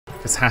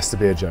This has to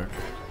be a joke.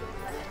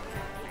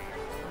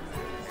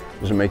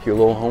 Does it make you a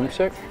little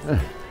homesick?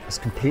 It's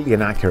completely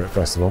inaccurate,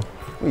 first of all.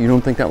 You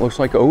don't think that looks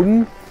like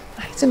Odin?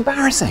 It's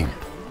embarrassing.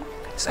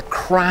 It's a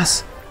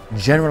crass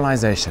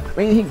generalization. I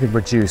mean, he could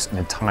reduce an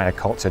entire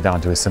culture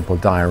down to a simple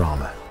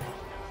diorama.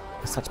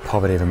 It's such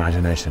poverty of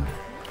imagination.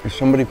 Is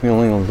somebody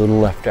feeling a little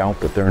left out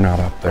that they're not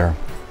up there?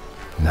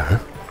 No.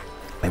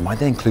 I mean, why'd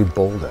they include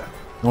Balder?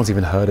 No one's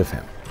even heard of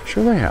him.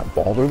 Sure they have.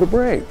 Balder the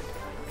Brave.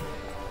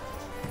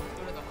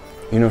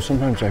 You know,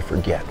 sometimes I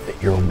forget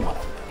that you're one of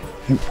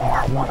them. You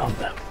are one of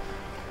them.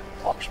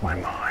 Blows my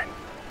mind.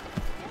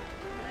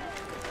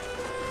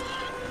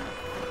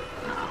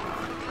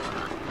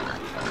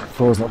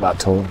 Thor's not that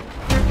tall.